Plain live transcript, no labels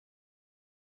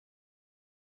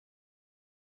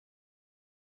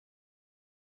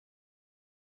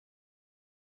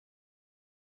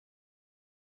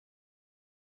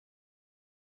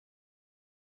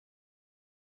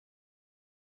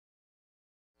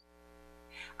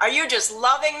Are you just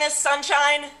loving this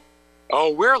sunshine?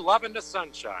 Oh, we're loving the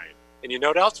sunshine. And you know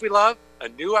what else we love? A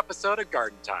new episode of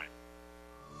Garden Time.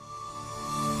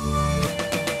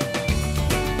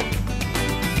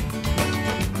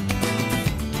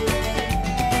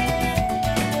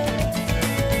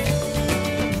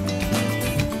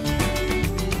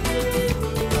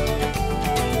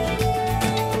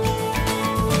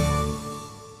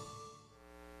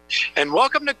 And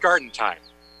welcome to Garden Time.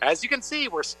 As you can see,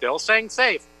 we're still staying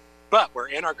safe, but we're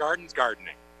in our gardens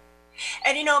gardening.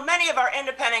 And you know, many of our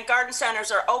independent garden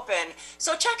centers are open,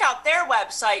 so check out their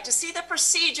website to see the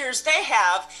procedures they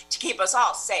have to keep us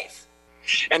all safe.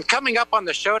 And coming up on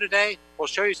the show today, we'll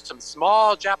show you some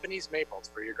small Japanese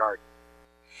maples for your garden.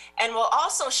 And we'll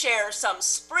also share some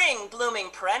spring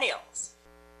blooming perennials.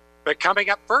 But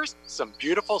coming up first, some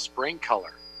beautiful spring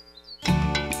color.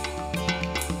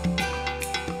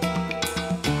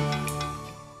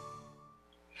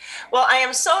 Well, I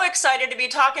am so excited to be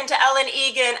talking to Ellen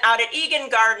Egan out at Egan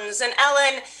Gardens. And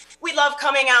Ellen, we love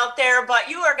coming out there, but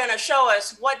you are going to show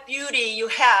us what beauty you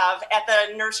have at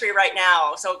the nursery right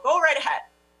now. So go right ahead.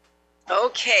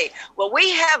 Okay, well,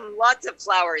 we have lots of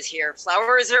flowers here.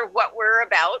 Flowers are what we're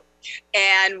about.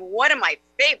 And one of my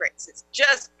favorites, it's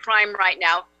just prime right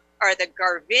now, are the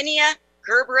Garvinia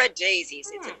gerbera daisies.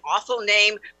 It's an awful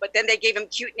name, but then they gave them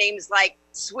cute names like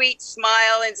Sweet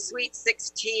Smile and Sweet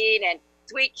 16 and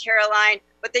Sweet Caroline,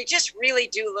 but they just really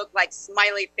do look like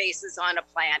smiley faces on a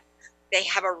plant. They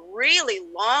have a really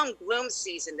long bloom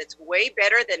season that's way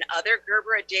better than other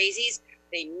gerbera daisies.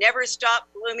 They never stop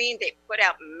blooming. They put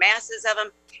out masses of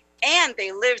them, and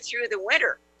they live through the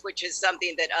winter, which is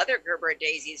something that other gerbera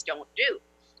daisies don't do.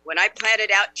 When I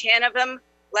planted out 10 of them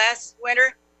last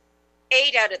winter,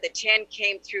 8 out of the 10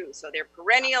 came through. So they're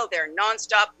perennial, they're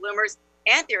nonstop bloomers,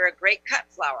 and they're a great cut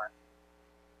flower.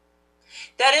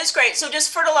 That is great. So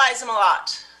just fertilize them a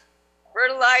lot.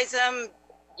 Fertilize them,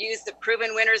 use the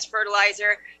Proven Winners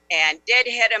fertilizer, and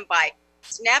deadhead them by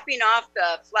snapping off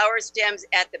the flower stems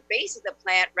at the base of the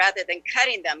plant rather than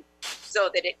cutting them so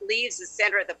that it leaves the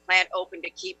center of the plant open to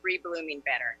keep reblooming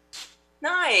better.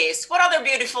 Nice. What other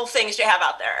beautiful things do you have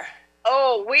out there?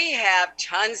 Oh, we have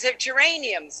tons of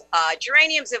geraniums.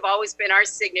 Geraniums have always been our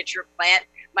signature plant.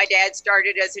 My dad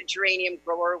started as a geranium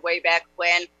grower way back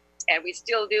when, and we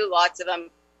still do lots of them.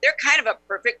 They're kind of a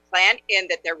perfect plant in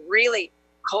that they're really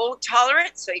cold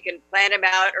tolerant, so you can plant them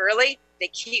out early. They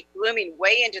keep blooming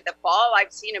way into the fall.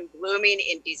 I've seen them blooming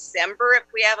in December if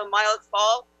we have a mild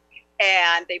fall,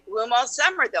 and they bloom all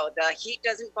summer though. The heat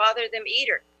doesn't bother them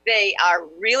either. They are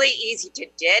really easy to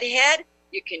deadhead.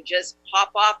 You can just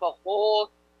pop off a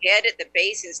whole head at the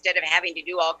base instead of having to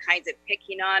do all kinds of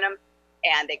picking on them,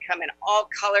 and they come in all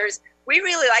colors. We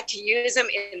really like to use them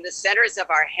in the centers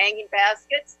of our hanging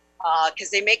baskets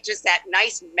because they make just that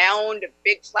nice mound of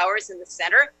big flowers in the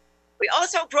center. We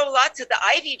also grow lots of the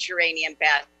ivy geranium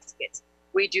baskets.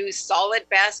 We do solid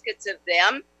baskets of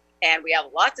them, and we have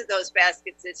lots of those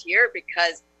baskets this year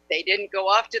because they didn't go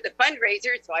off to the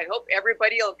fundraiser, so I hope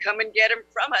everybody will come and get them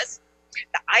from us.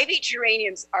 The ivy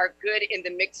geraniums are good in the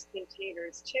mixed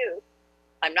containers too.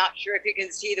 I'm not sure if you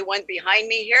can see the one behind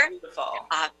me here. Beautiful.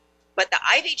 But the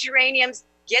ivy geraniums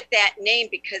get that name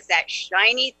because that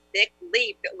shiny, thick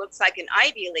leaf that looks like an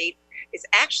ivy leaf is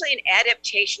actually an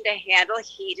adaptation to handle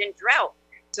heat and drought.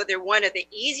 So they're one of the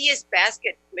easiest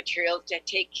basket materials to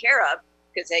take care of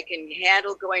because they can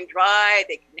handle going dry,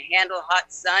 they can handle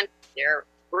hot sun. They're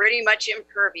pretty much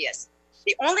impervious.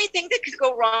 The only thing that could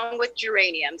go wrong with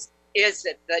geraniums is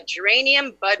that the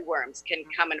geranium budworms can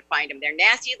come and find them. They're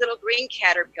nasty little green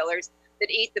caterpillars that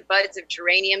eat the buds of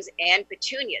geraniums and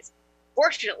petunias.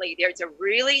 Fortunately, there's a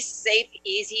really safe,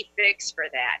 easy fix for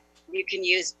that. You can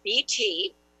use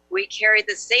BT. We carry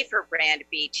the safer brand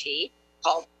BT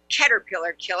called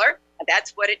Caterpillar Killer, and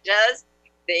that's what it does.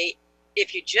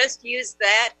 If you just use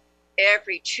that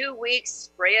every 2 weeks,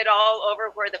 spray it all over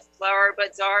where the flower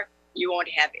buds are, you won't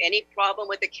have any problem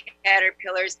with the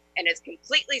caterpillars, and it's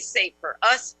completely safe for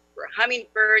us, for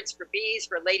hummingbirds, for bees,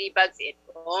 for ladybugs. It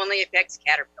only affects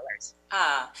caterpillars.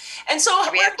 And so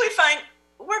where can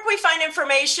we find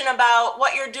information about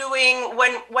what you're doing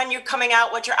when you're coming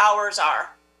out, what your hours are?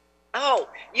 Oh,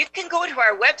 you can go to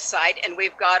our website, and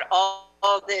we've got all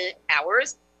the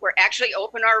hours. We're actually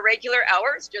open our regular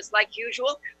hours, just like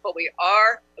usual, but we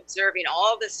are observing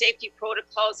all the safety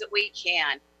protocols that we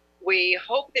can. We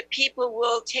hope that people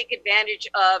will take advantage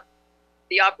of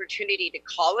the opportunity to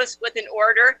call us with an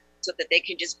order so that they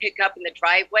can just pick up in the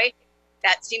driveway.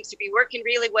 That seems to be working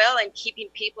really well and keeping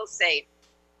people safe.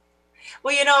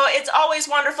 Well, it's always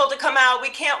wonderful to come out. We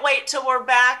can't wait till we're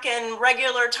back in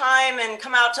regular time and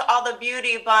come out to all the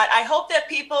beauty. But I hope that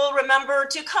people remember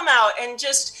to come out and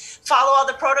just follow all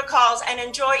the protocols and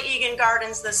enjoy Egan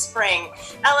Gardens this spring.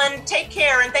 Ellen, take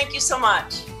care and thank you so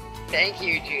much. Thank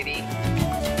you, Judy.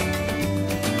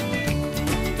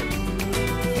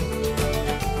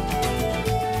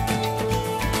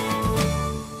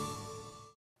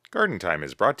 Garden Time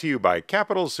is brought to you by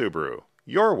Capital Subaru,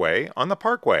 your way on the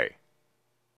Parkway.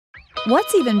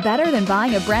 What's even better than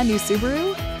buying a brand new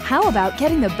Subaru? How about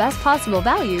getting the best possible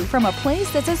value from a place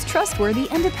that's as trustworthy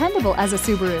and dependable as a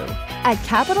Subaru? At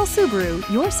Capital Subaru,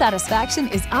 your satisfaction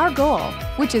is our goal,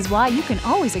 which is why you can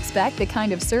always expect the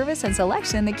kind of service and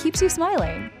selection that keeps you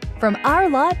smiling. From our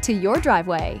lot to your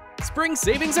driveway. Spring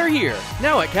savings are here.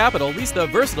 Now at Capital, lease the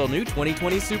versatile new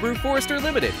 2020 Subaru Forester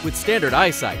Limited with standard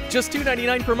eyesight, just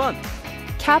 $299 per month.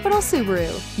 Capital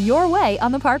Subaru, your way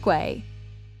on the Parkway.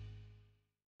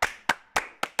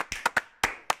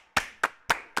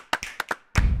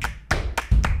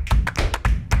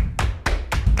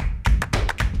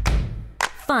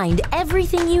 Find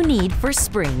everything you need for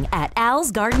spring at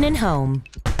Al's Garden & Home.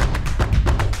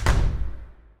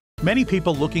 Many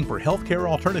people looking for healthcare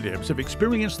alternatives have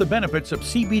experienced the benefits of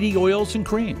CBD oils and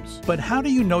creams. But how do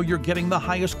you know you're getting the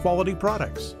highest quality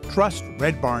products? Trust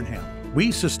Red Barn Hemp. We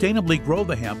sustainably grow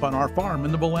the hemp on our farm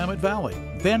in the Willamette Valley,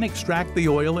 then extract the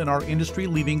oil in our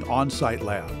industry-leading on-site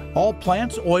lab. All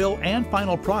plants, oil, and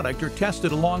final product are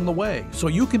tested along the way, so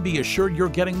you can be assured you're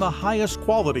getting the highest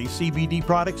quality CBD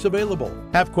products available.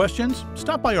 Have questions?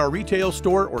 Stop by our retail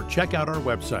store or check out our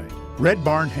website. Red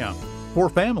Barn Hemp. For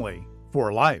family,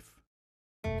 for life.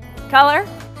 Color,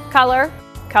 color,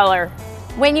 color.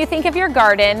 When you think of your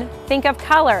garden, think of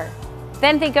color.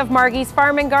 Then think of Margie's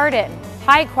Farm and Garden.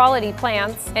 High quality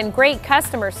plants and great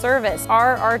customer service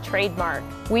are our trademark.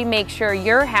 We make sure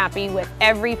you're happy with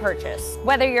every purchase.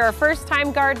 Whether you're a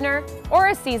first-time gardener or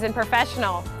a seasoned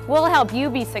professional, we'll help you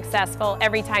be successful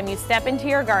every time you step into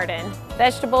your garden.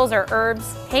 Vegetables or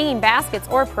herbs, hanging baskets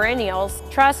or perennials,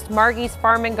 trust Margie's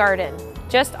Farm and Garden,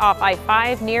 just off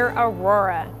I-5 near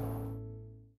Aurora.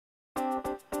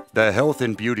 The health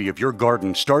and beauty of your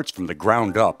garden starts from the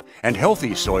ground up, and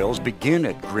healthy soils begin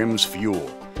at Grimm's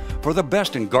Fuel. For the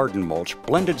best in garden mulch,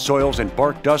 blended soils, and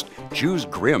bark dust, choose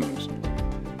Grimm's.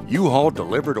 U-Haul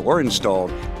delivered or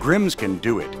installed, Grimm's can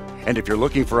do it. And if you're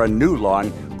looking for a new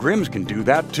lawn, Grimm's can do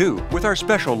that too with our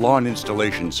special lawn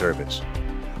installation service.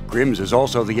 Grimm's is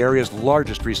also the area's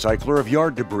largest recycler of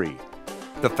yard debris.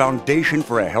 The foundation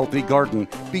for a healthy garden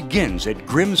begins at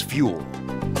Grimm's Fuel.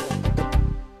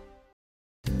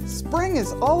 Spring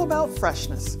is all about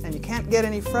freshness, and you can't get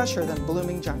any fresher than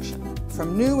Blooming Junction.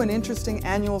 From new and interesting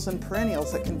annuals and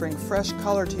perennials that can bring fresh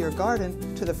color to your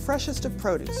garden to the freshest of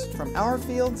produce from our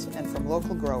fields and from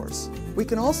local growers. We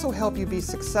can also help you be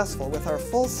successful with our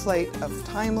full slate of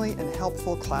timely and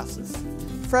helpful classes.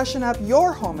 Freshen up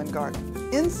your home and garden,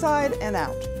 inside and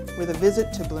out, with a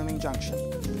visit to Blooming Junction.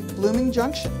 Blooming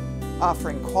Junction,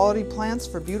 offering quality plants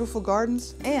for beautiful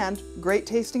gardens and great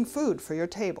tasting food for your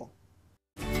table.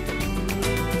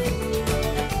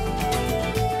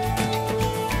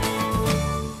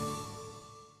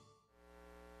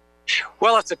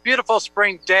 Well, it's a beautiful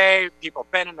spring day. People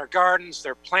have been in their gardens,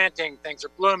 they're planting, things are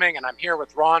blooming, and I'm here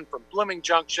with Ron from Blooming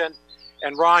Junction.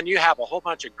 And Ron, you have a whole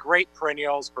bunch of great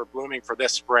perennials for blooming for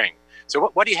this spring.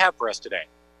 So what do you have for us today?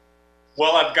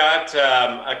 Well, I've got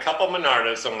a couple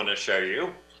Monardas I'm going to show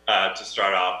you to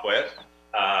start off with.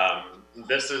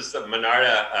 This is the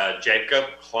Monarda Jacob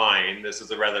Klein. This is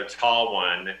a rather tall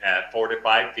one at 4 to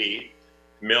 5 feet,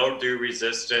 mildew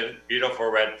resistant,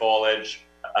 beautiful red foliage.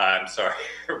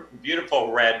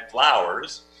 Beautiful red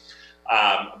flowers,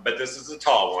 but this is a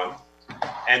tall one.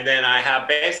 And then I have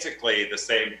basically the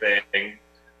same thing,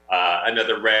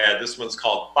 another red. This one's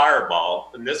called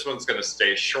Fireball, and this one's going to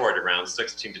stay short, around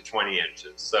 16 to 20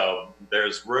 inches. So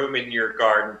there's room in your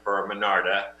garden for a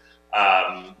Monarda.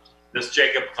 This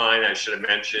Jacob Klein, I should have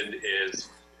mentioned, is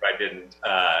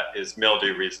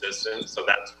mildew resistant, so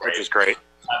that's great. Which is great.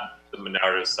 The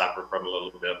Monardas suffer from a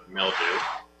little bit of mildew.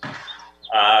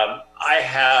 I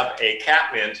have a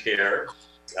catmint here,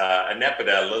 a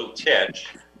nepida, a little titch,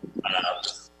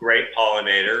 great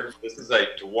pollinator. This is a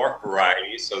dwarf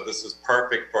variety, so this is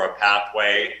perfect for a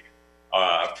pathway,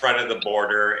 front of the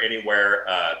border, anywhere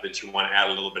that you want to add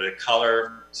a little bit of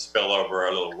color, spill over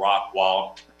a little rock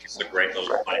wall. It's a great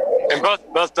little plant. And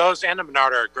both those and the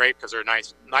Monarda are great because they're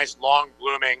nice long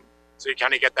blooming, so you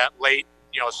kind of get that late,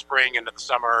 spring into the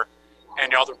summer,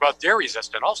 and they're both deer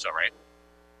resistant also, right?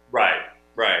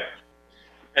 Right.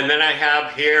 And then I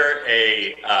have here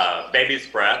a baby's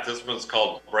breath. This one's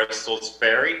called Bristol's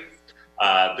Fairy.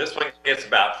 This one gets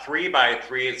about 3 by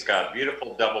 3. It's got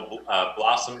beautiful double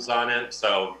blossoms on it.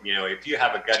 So, you know, if you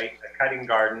have a cutting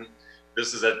garden,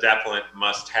 this is a definite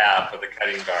must-have for the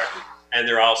cutting garden. And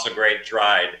they're also great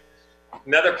dried.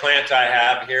 Another plant I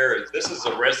have here is, this is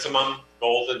Erysimum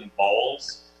golden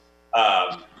bowls.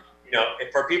 You know,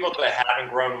 for people that haven't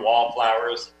grown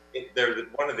wallflowers, they're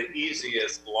one of the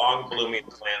easiest long blooming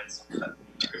plants that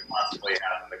you could possibly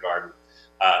have in the garden.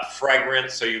 Fragrant,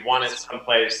 so you want it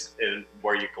someplace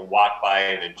where you can walk by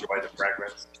and enjoy the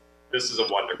fragrance. This is a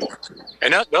wonderful.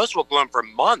 And those will bloom for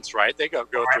months, right? They go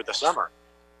through the summer.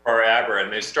 Forever,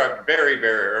 and they start very,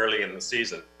 very early in the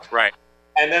season. Right.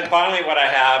 And then finally what I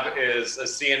have is a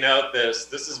ceanothus.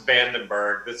 This is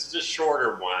Vandenberg. This is a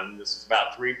shorter one. This is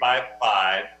about 3 by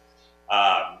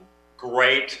 5.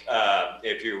 Great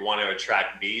if you want to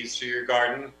attract bees to your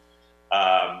garden.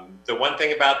 The one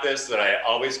thing about this that I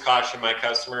always caution my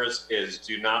customers is,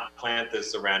 do not plant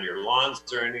this around your lawns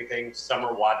or anything.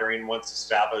 Summer watering, once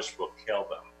established, will kill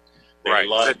them. Right.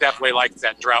 It definitely likes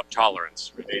that drought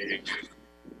tolerance.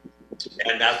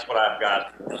 And that's what I've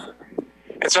got.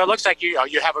 And so it looks like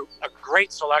you have a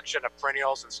great selection of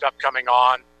perennials and stuff coming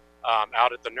on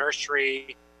out at the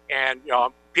nursery, and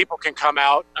people can come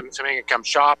out. I'm assuming can come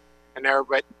shop in there.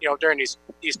 But during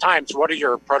these times, what are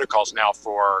your protocols now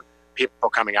for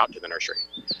people coming out to the nursery?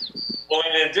 Well,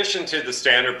 in addition to the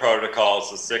standard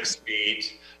protocols, the 6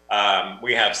 feet,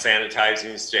 we have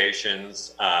sanitizing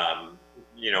stations,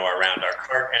 around our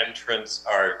cart entrance,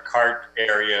 our cart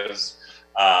areas,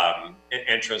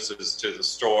 entrances to the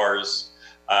stores.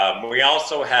 We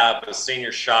also have a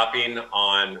senior shopping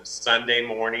on Sunday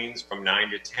mornings from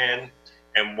 9 to 10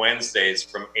 and Wednesdays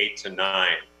from 8 to 9.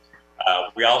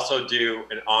 We also do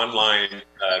an online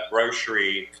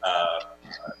grocery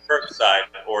curbside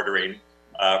ordering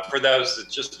for those that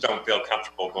just don't feel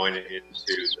comfortable going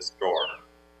into the store.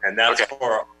 And that's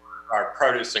for our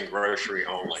produce and grocery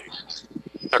only.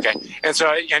 Okay. And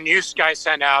so, and you guys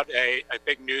send out a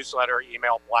big newsletter,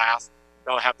 email blast.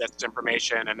 They'll have that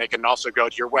information, and they can also go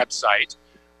to your website,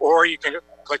 or you can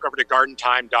click over to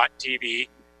gardentime.tv,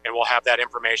 and we'll have that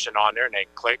information on there, and they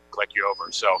click you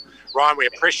over. So, Ron, we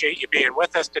appreciate you being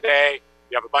with us today.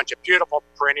 You have a bunch of beautiful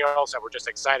perennials that we're just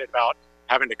excited about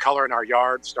having to color in our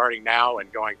yard starting now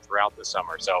and going throughout the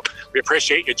summer. So we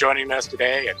appreciate you joining us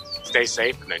today, and stay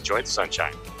safe and enjoy the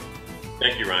sunshine.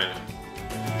 Thank you, Ryan.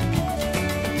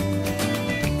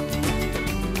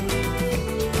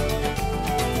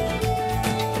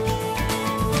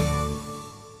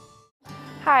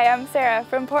 Hi, I'm Sarah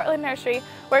from Portland Nursery,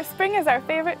 where spring is our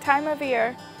favorite time of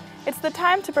year. It's the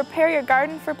time to prepare your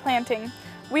garden for planting.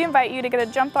 We invite you to get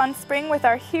a jump on spring with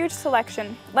our huge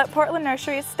selection. Let Portland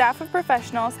Nursery's staff of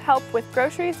professionals help with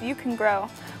groceries you can grow.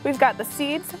 We've got the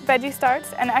seeds, veggie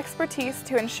starts, and expertise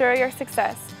to ensure your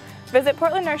success. Visit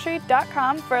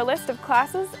portlandnursery.com for a list of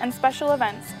classes and special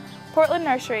events. Portland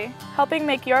Nursery, helping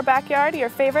make your backyard your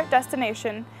favorite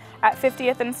destination at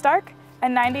 50th and Stark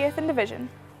and 90th and Division.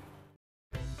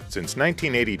 Since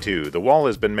 1982, the Wall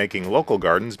has been making local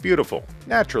gardens beautiful,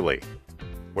 naturally.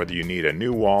 Whether you need a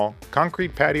new wall,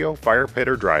 concrete patio, fire pit,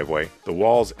 or driveway, the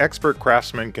Wall's expert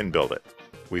craftsmen can build it.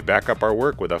 We back up our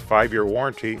work with a 5-year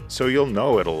warranty, so you'll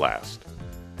know it'll last.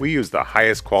 We use the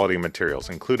highest quality materials,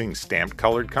 including stamped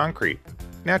colored concrete,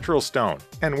 natural stone,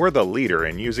 and we're the leader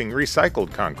in using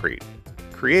recycled concrete.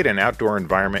 Create an outdoor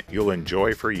environment you'll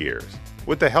enjoy for years,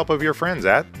 with the help of your friends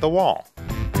at The Wall.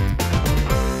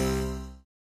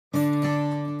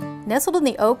 Nestled in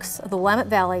the oaks of the Willamette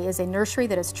Valley is a nursery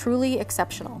that is truly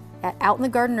exceptional. At Out in the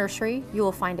Garden Nursery, you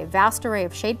will find a vast array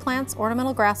of shade plants,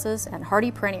 ornamental grasses, and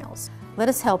hardy perennials. Let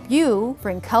us help you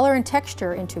bring color and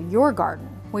texture into your garden.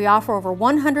 We offer over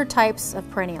 100 types of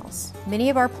perennials. Many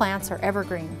of our plants are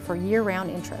evergreen for year-round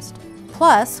interest.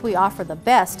 Plus, we offer the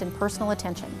best in personal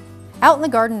attention. Out in the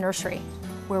Garden Nursery,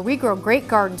 where we grow great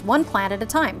gardens one plant at a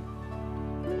time.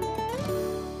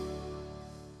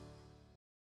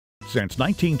 Since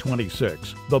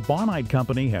 1926, the Bonide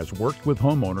Company has worked with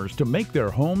homeowners to make their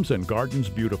homes and gardens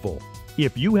beautiful.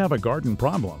 If you have a garden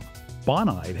problem,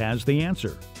 Bonide has the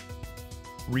answer.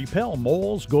 Repel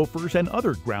moles, gophers, and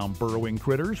other ground-burrowing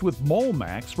critters with Mole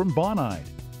Max from Bonide.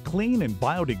 Clean and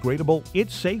biodegradable,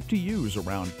 it's safe to use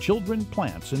around children,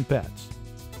 plants, and pets.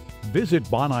 Visit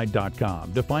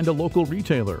Bonide.com to find a local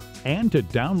retailer and to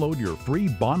download your free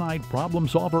Bonide Problem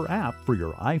Solver app for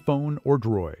your iPhone or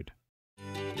Droid.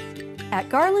 At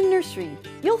Garland Nursery,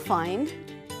 you'll find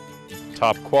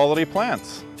top quality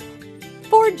plants,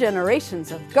 4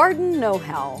 generations of garden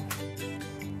know-how,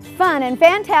 fun and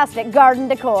fantastic garden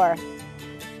decor,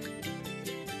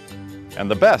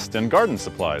 and the best in garden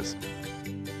supplies.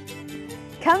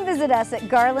 Come visit us at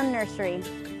Garland Nursery.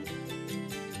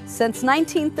 Since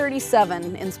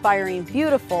 1937, inspiring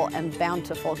beautiful and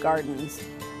bountiful gardens.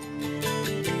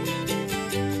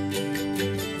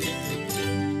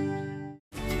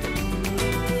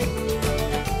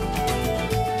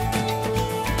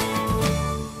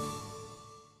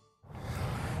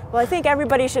 Well, I think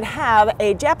everybody should have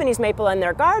a Japanese maple in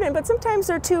their garden, but sometimes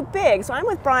they're too big. So I'm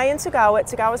with Brian Sugawa at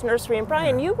Sugawa's Nursery. And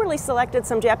Brian, you really selected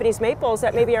some Japanese maples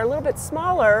that maybe are a little bit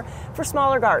smaller for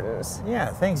smaller gardens. Yeah,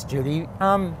 thanks, Judy.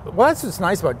 Well, that's what's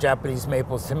nice about Japanese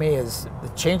maples to me is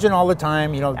they're changing all the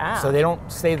time, you know, so they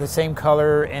don't stay the same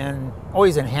color and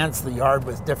always enhance the yard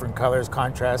with different colors,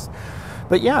 contrast.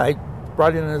 But yeah, I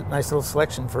brought in a nice little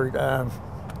selection for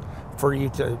you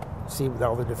to see with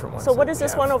all the different ones. So what is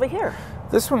this one over here?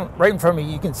 This one right in front of me,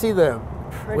 you can see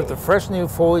with the fresh new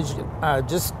foliage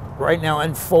just right now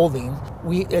unfolding.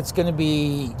 It's going to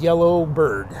be yellow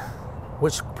bird,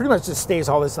 which pretty much just stays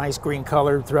all this nice green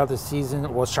color throughout the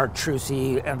season. Well, chartreuse,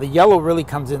 and the yellow really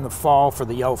comes in the fall for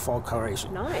the yellow fall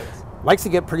coloration. Nice. Likes to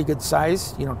get pretty good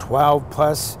size, you know, 12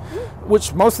 plus,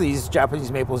 which most of these Japanese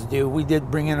maples do. We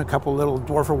did bring in a couple little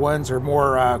dwarfer ones or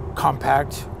more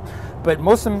compact, but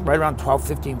most of them right around 12,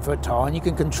 15 foot tall, and you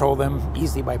can control them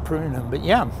easily by pruning them. But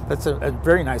yeah, that's a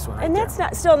very nice one right And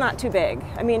that's still not too big.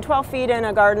 I mean, 12 feet in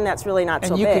a garden, that's really not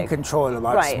so big. And you can control it a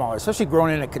lot smaller, especially grown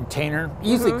in a container,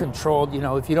 easily controlled. You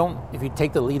know, if you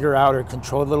take the leader out or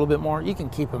control it a little bit more, you can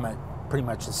keep them at pretty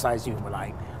much the size you would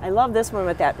like. I love this one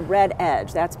with that red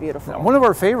edge. That's beautiful. One of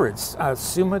our favorites,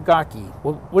 Sumagaki.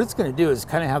 Well, what it's going to do is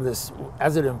kind of have this,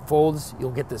 as it unfolds,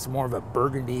 you'll get this more of a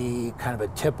burgundy kind of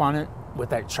a tip on it with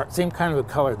that same kind of a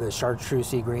color, the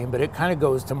chartreuse green, but it kind of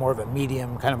goes to more of a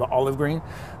medium, kind of an olive green,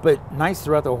 but nice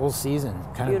throughout the whole season.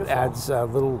 Kind of adds a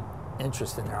little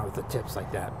interest in there with the tips like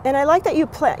that. And I like that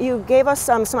you gave us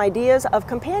some ideas of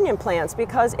companion plants,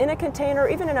 because in a container,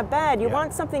 even in a bed, you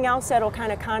want something else that'll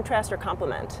kind of contrast or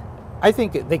complement. I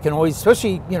think they can always,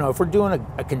 especially, you know, if we're doing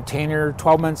a container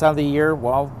 12 months out of the year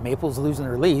while maple's losing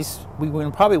their lease, we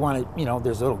would probably want to, you know,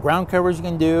 there's little ground covers you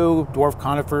can do, dwarf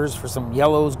conifers for some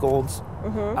yellows, golds.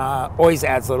 Always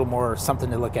adds a little more something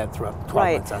to look at throughout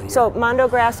 12 months out of the year. So mondo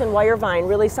grass and wire vine,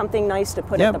 really something nice to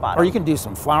put at the bottom. Or you can do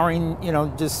some flowering, you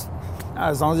know, just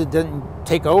as long as it didn't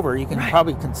take over, you can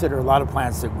probably consider a lot of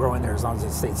plants that grow in there as long as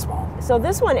it stays small. So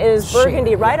this one is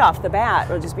burgundy right off the bat,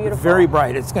 which is beautiful. Very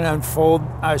bright. It's going to unfold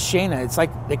Shana. It's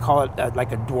like, they call it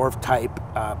like a dwarf type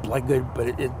bloodgood,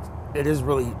 but it is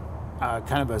really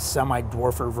kind of a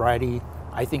semi-dwarfer variety.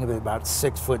 I think of it about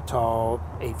 6 foot tall,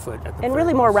 8 foot at the And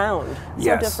really more round,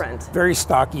 so different. Very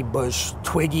stocky bush,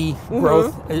 twiggy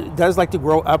growth. It does like to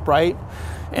grow upright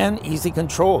and easily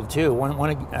controlled too.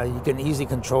 You can easily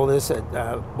control this at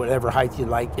whatever height you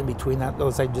like in between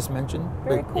those I just mentioned.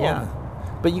 Very cool. Yeah,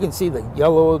 but you can see the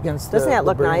yellow against Doesn't that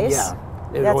look nice? Yeah.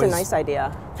 That's a nice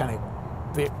idea. Kind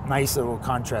of nice little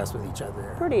contrast with each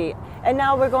other. Pretty. And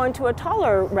now we're going to a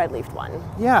taller red-leafed one.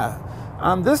 Yeah.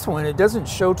 This one, it doesn't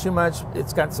show too much.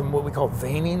 It's got some what we call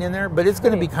veining in there, but it's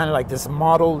going to be kind of like this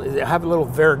mottled. It have a little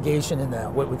variegation in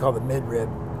what we call the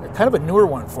midrib. Kind of a newer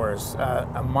one for us,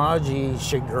 Amaji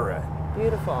Shigura.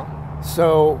 Beautiful.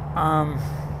 So,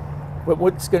 but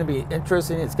what's going to be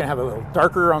interesting, it's going to have a little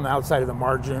darker on the outside of the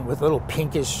margin with a little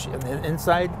pinkish in the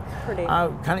inside. Pretty.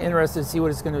 Kind of interested to see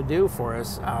what it's going to do for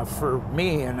us. For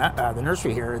me and the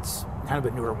nursery here, it's kind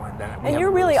of a newer one. And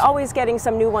you're really always getting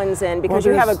some new ones in, because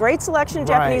you have a great selection of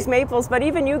Japanese maples, but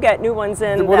even you get new ones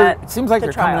in. It seems like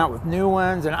they're coming out with new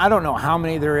ones, and I don't know how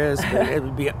many there is, but it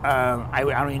would be, I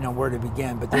don't even know where to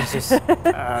begin, but there's just...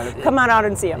 Come on out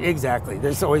and see them. Exactly.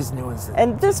 There's always new ones.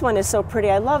 And this one is so pretty.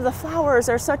 I love the flowers.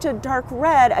 They're such a dark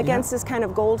red against this kind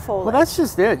of gold foliage. Well, that's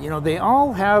just it. You know, they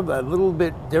all have a little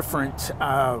bit different...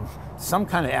 some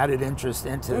kind of added interest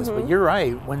into this, but you're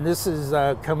right. When this is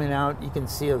coming out, you can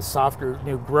see a softer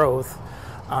new growth.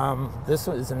 This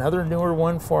one is another newer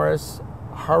one for us,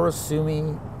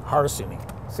 Harasumi.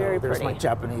 So Very there's pretty. my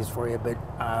Japanese for you, but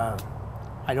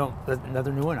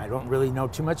another new one. I don't really know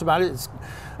too much about it.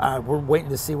 We're waiting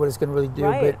to see what it's going to really do,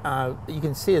 but you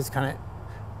can see it's kind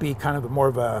of more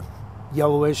of a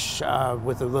yellowish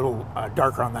with a little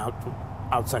darker on the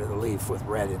outside of the leaf with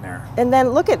red in there. And then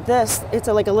look at this. It's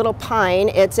like a little pine.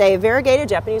 It's a variegated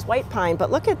Japanese white pine,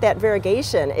 but look at that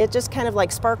variegation. It just kind of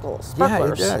like sparklers. Yeah,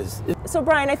 it does. So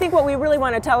Brian, I think what we really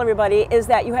want to tell everybody is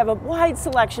that you have a wide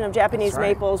selection of Japanese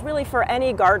maples, really for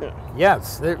any garden.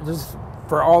 Yes, there's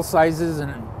for all sizes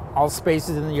and all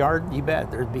spaces in the yard, you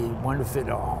bet. There'd be one to fit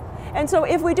all. And so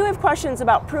if we do have questions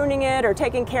about pruning it or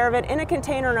taking care of it in a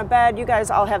container in a bed, you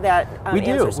guys all have that We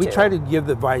do. answers We to. try to give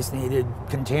the advice needed.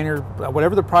 Container,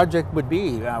 whatever the project would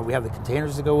be, we have the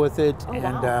containers to go with it.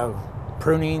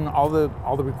 pruning, all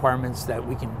the requirements that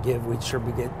we can give. We'd sure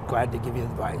be glad to give you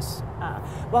advice.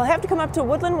 Well, have to come up to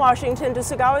Woodland, Washington, to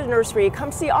Sagawa Nursery.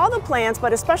 Come see all the plants,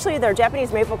 but especially their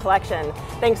Japanese maple collection.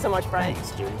 Thanks so much, Brian.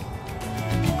 Thanks, Judy.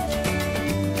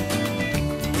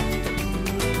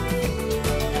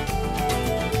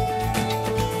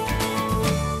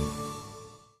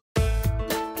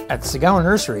 At Sagawa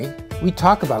Nursery, we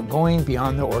talk about going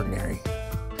beyond the ordinary.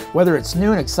 Whether it's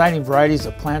new and exciting varieties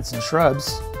of plants and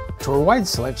shrubs, to a wide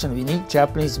selection of unique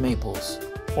Japanese maples,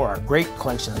 or our great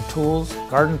collection of tools,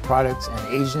 garden products,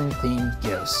 and Asian-themed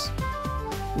gifts,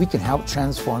 we can help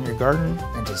transform your garden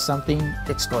into something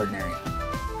extraordinary.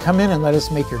 Come in and let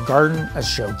us make your garden a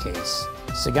showcase.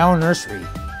 Sagawa Nursery,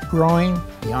 growing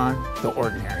beyond the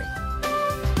ordinary.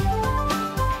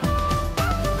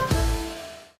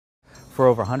 For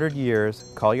over 100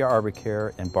 years, Collier Arbor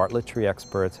Care and Bartlett Tree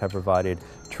Experts have provided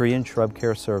tree and shrub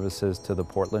care services to the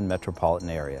Portland metropolitan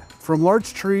area. From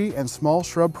large tree and small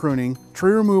shrub pruning,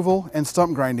 tree removal, and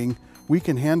stump grinding, we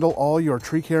can handle all your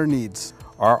tree care needs.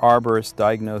 Our arborists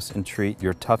diagnose and treat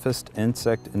your toughest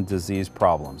insect and disease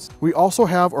problems. We also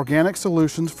have organic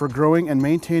solutions for growing and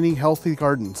maintaining healthy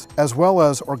gardens, as well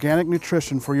as organic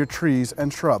nutrition for your trees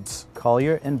and shrubs.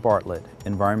 Collier and Bartlett,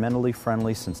 environmentally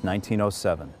friendly since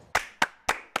 1907.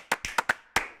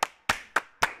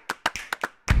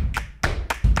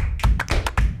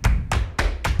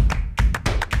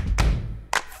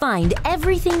 Find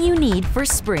everything you need for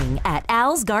spring at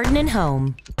Al's Garden and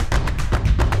Home.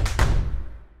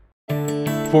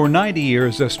 For 90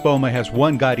 years, Espoma has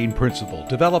one guiding principle: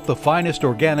 develop the finest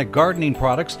organic gardening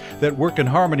products that work in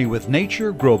harmony with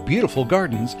nature, grow beautiful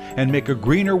gardens, and make a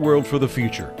greener world for the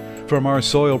future. From our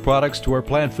soil products to our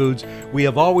plant foods, we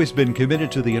have always been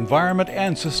committed to the environment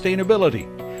and sustainability.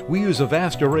 We use a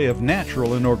vast array of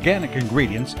natural and organic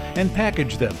ingredients and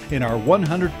package them in our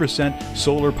 100%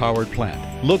 solar-powered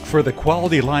plant. Look for the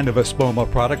quality line of Espoma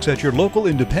products at your local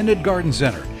independent garden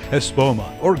center.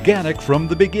 Espoma, organic from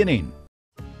the beginning.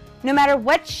 No matter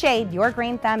what shade your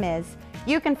green thumb is,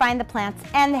 you can find the plants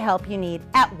and the help you need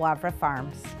at Wavra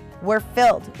Farms. We're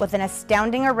filled with an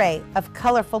astounding array of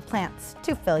colorful plants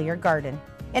to fill your garden.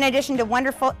 In addition to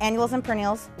wonderful annuals and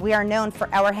perennials, we are known for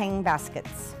our hanging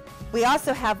baskets. We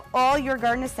also have all your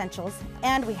garden essentials,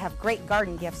 and we have great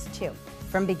garden gifts too.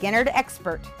 From beginner to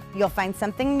expert, you'll find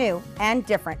something new and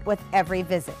different with every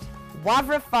visit.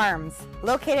 Wavra Farms,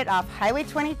 located off Highway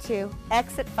 22,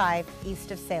 Exit 5,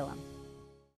 east of Salem.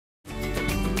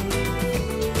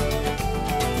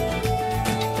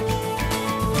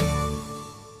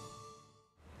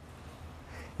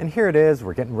 And here it is,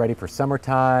 we're getting ready for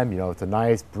summertime. You know, it's a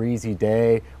nice breezy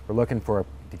day. We're looking to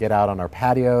get out on our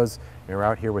patios. And we're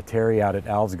out here with Terry out at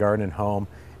Al's Garden and Home,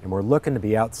 and we're looking to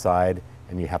be outside,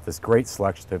 and you have this great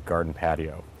selection of garden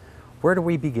patio. Where do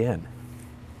we begin?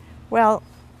 Well,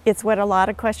 it's what a lot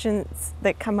of questions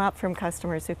that come up from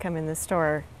customers who come in the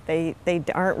store. They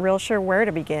aren't real sure where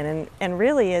to begin, and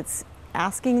really it's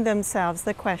asking themselves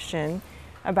the question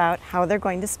about how they're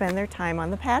going to spend their time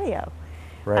on the patio.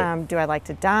 Right. Do I like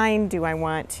to dine? Do I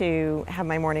want to have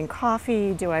my morning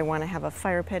coffee? Do I want to have a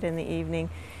fire pit in the evening?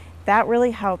 That really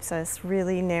helps us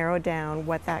really narrow down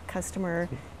what that customer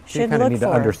should look for. You kind of need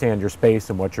to understand your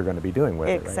space and what you're going to be doing with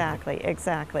it. Exactly, right?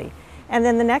 Exactly. And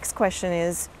then the next question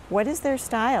is, what is their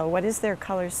style? What is their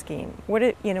color scheme?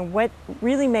 What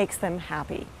really makes them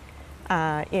happy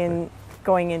in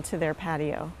going into their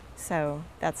patio? So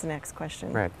that's the next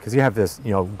question. Right, because you have this,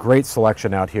 great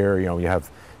selection out here. You have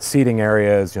seating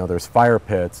areas. There's fire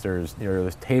pits. There's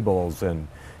tables and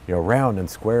round and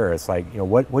square. It's like,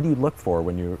 what do you look for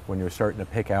when you're starting to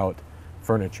pick out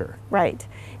furniture? Right,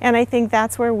 and I think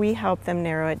that's where we help them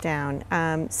narrow it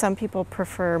down. Some people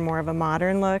prefer more of a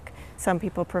modern look. Some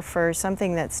people prefer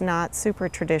something that's not super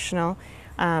traditional.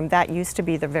 That used to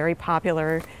be the very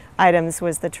popular items,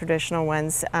 was the traditional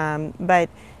ones, but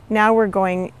now we're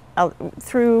going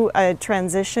through a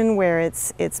transition where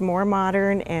it's more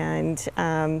modern, and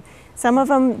some of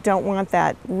them don't want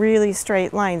that really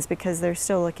straight lines because they're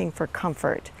still looking for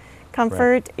comfort.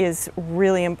 Comfort is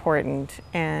really important,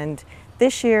 and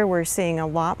this year we're seeing a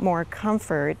lot more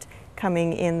comfort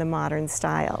coming in the modern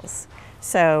styles.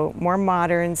 So more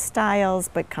modern styles,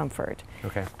 but comfort.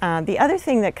 Okay. The other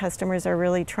thing that customers are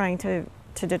really trying to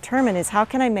determine is, how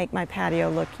can I make my patio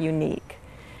look unique?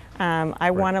 I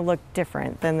want to look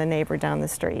different than the neighbor down the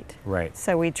street. Right.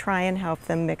 So we try and help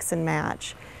them mix and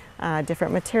match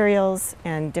different materials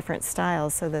and different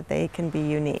styles so that they can be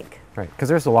unique. Right, because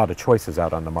there's a lot of choices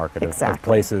out on the market of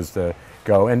places to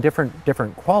go, and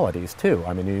different qualities too.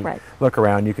 I mean, you look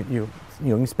around, you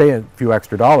you can pay a few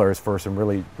extra dollars for some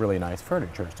really nice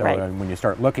furniture. So Right. when you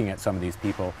start looking at some of these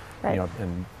people, Right.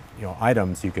 and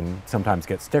items, you can sometimes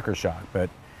get sticker shock, but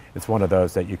it's one of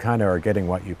those that you kind of are getting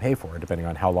what you pay for, depending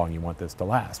on how long you want this to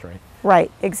last, right? Right,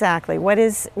 exactly. What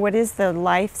is the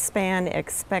lifespan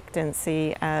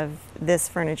expectancy of this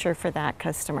furniture for that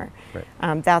customer?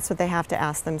 Right. That's what they have to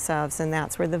ask themselves, and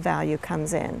that's where the value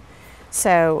comes in.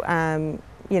 So,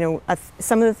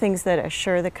 some of the things that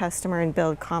assure the customer and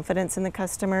build confidence in the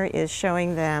customer is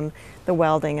showing them the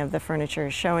welding of the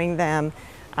furniture, showing them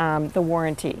the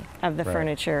warranty of the Right.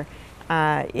 furniture.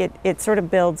 It sort of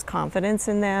builds confidence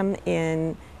in them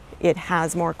in it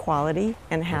has more quality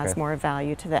and has Okay. more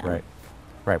value to them. Right.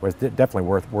 Right. Well, it's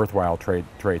definitely worthwhile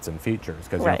traits and features,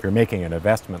 because Right. if you're making an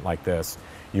investment like this,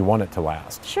 you want it to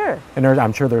last. Sure. And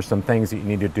I'm sure there's some things that you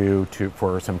need to do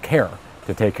for some care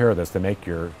to take care of this, to make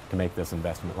this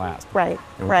investment last. Right.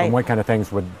 And, Right. and what kind of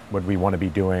things would we want to be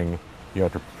doing,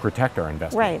 to protect our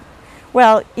investment? Right.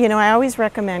 Well, I always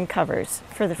recommend covers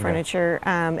for the Okay. furniture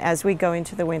as we go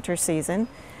into the winter season.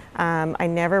 I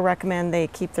never recommend they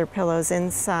keep their pillows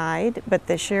inside, but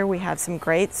this year we have some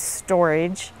great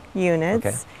storage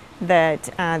units that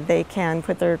they can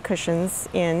put their cushions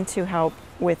in to help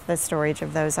with the storage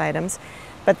of those items.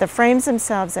 But the frames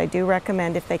themselves, I do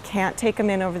recommend, if they can't take them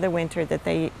in over the winter, that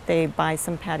they buy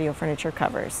some patio furniture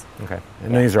covers. Okay.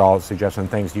 And these are all suggestions,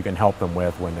 things you can help them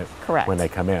with Correct. when they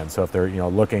come in. So if they're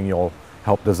looking, you'll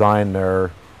help design their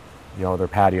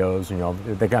patios.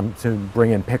 They come to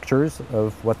bring in pictures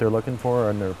of what they're looking for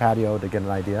on their patio to get an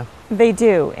idea. They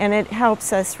do, and it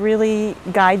helps us really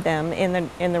guide them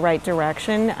in the right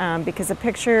direction because a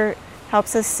picture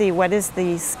helps us see what is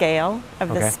the scale of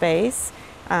the space,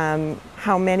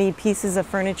 how many pieces of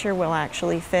furniture will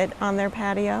actually fit on their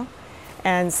patio,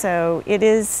 and so it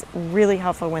is really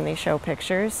helpful when they show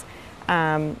pictures.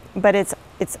 But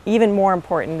it's even more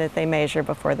important that they measure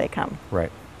before they come.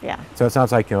 Right. Yeah. So it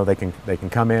sounds like they can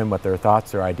come in with their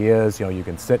thoughts, their ideas. You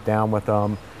can sit down with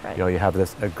them. Right. You have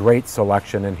a great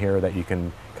selection in here that you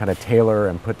can kind of tailor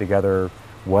and put together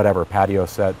whatever patio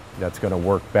set that's going to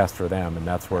work best for them, and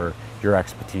that's where your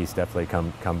expertise definitely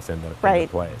comes into play.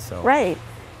 So. Right.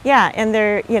 Yeah,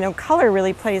 and color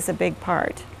really plays a big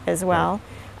part as well.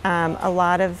 Right. A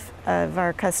lot of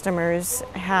our customers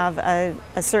have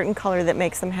a certain color that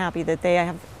makes them happy, that they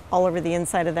have all over the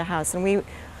inside of the house, and we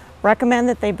recommend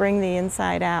that they bring the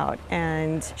inside out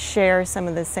and share some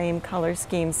of the same color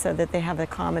schemes so that they have a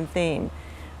common theme.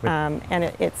 And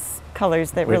it's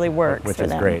colors that really works which for is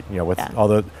them. great. With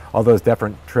all those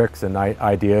different tricks and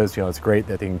ideas, it's great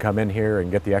that they can come in here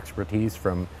and get the expertise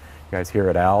from you guys here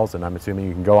at Al's. And I'm assuming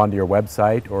you can go onto your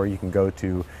website, or you can go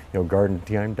to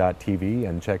gardentime.tv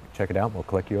and check it out, and we'll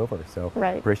click you over. So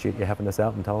Right. Appreciate you having us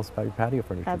out and tell us about your patio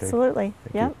furniture. Absolutely.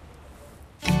 Yep.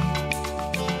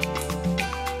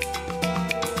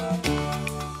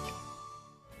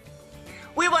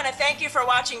 We want to thank you for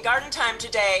watching Garden Time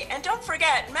today, and don't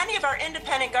forget, many of our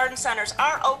independent garden centers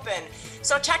are open,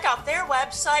 so check out their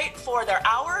website for their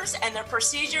hours and their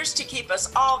procedures to keep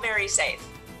us all very safe.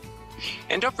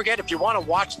 And don't forget, if you want to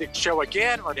watch the show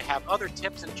again or to have other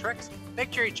tips and tricks,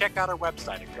 make sure you check out our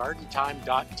website at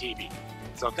gardentime.tv.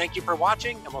 So thank you for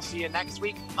watching, and we'll see you next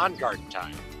week on Garden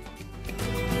Time.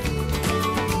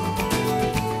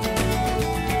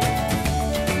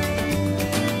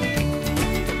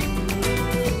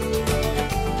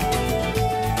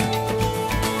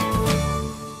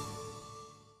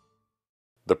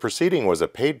 The proceeding was a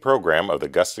paid program of the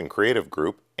Guston Creative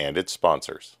Group and its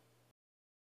sponsors.